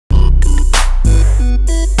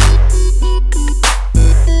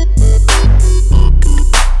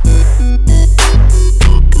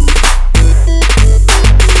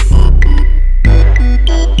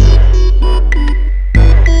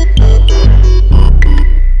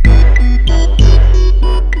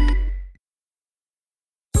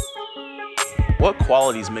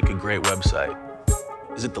qualities make a great website?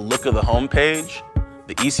 Is it the look of the homepage,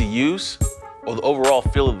 the ease of use, or the overall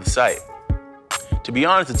feel of the site? To be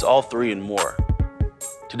honest, it's all three and more.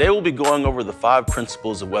 Today we'll be going over the 5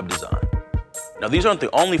 principles of web design. Now, these aren't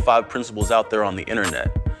the only 5 principles out there on the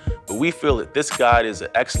internet, but we feel that this guide is an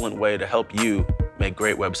excellent way to help you make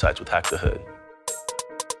great websites with Hack the Hood.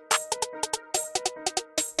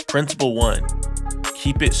 Principle 1,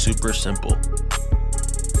 keep it super simple.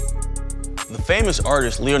 The famous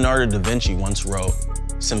artist Leonardo da Vinci once wrote,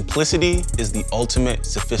 "Simplicity is the ultimate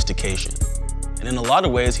sophistication." And in a lot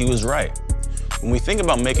of ways, he was right. When we think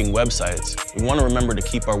about making websites, we want to remember to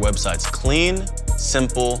keep our websites clean,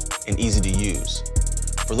 simple, and easy to use.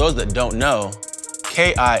 For those that don't know,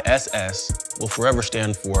 KISS will forever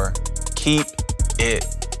stand for Keep It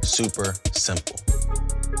Super Simple.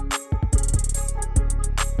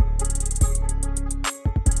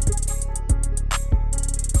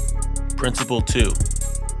 Principle 2,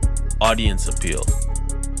 audience appeal.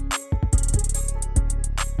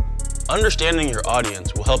 Understanding your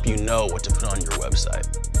audience will help you know what to put on your website.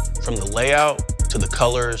 From the layout, to the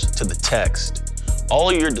colors, to the text,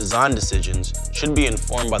 all of your design decisions should be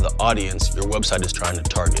informed by the audience your website is trying to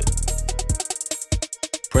target.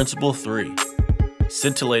 Principle 3,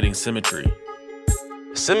 scintillating symmetry.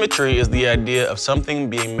 Symmetry is the idea of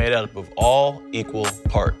something being made up of all equal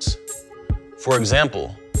parts. For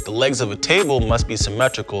example, the legs of a table must be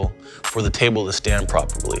symmetrical for the table to stand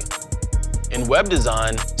properly. In web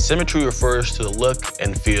design, symmetry refers to the look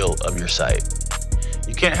and feel of your site.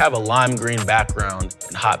 You can't have a lime green background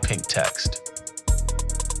and hot pink text.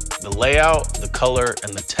 The layout, the color,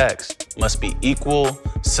 and the text must be equal,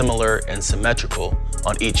 similar, and symmetrical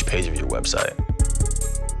on each page of your website.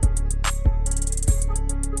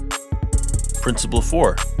 Principle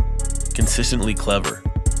 4, consistently clever.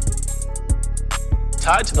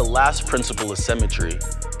 Tied to the last principle of symmetry,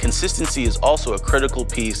 consistency is also a critical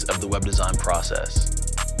piece of the web design process.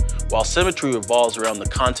 While symmetry revolves around the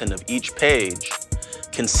content of each page,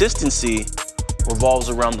 consistency revolves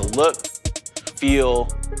around the look, feel,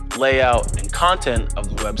 layout, and content of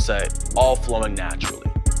the website all flowing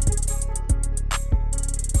naturally.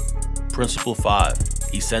 Principle 5,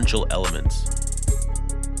 essential elements.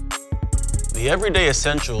 The everyday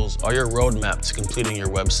essentials are your roadmap to completing your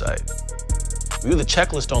website. View the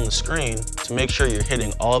checklist on the screen to make sure you're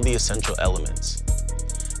hitting all of the essential elements.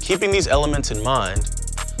 Keeping these elements in mind,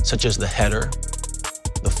 such as the header,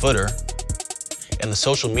 the footer, and the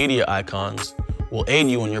social media icons, will aid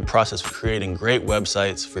you in your process of creating great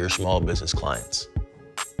websites for your small business clients.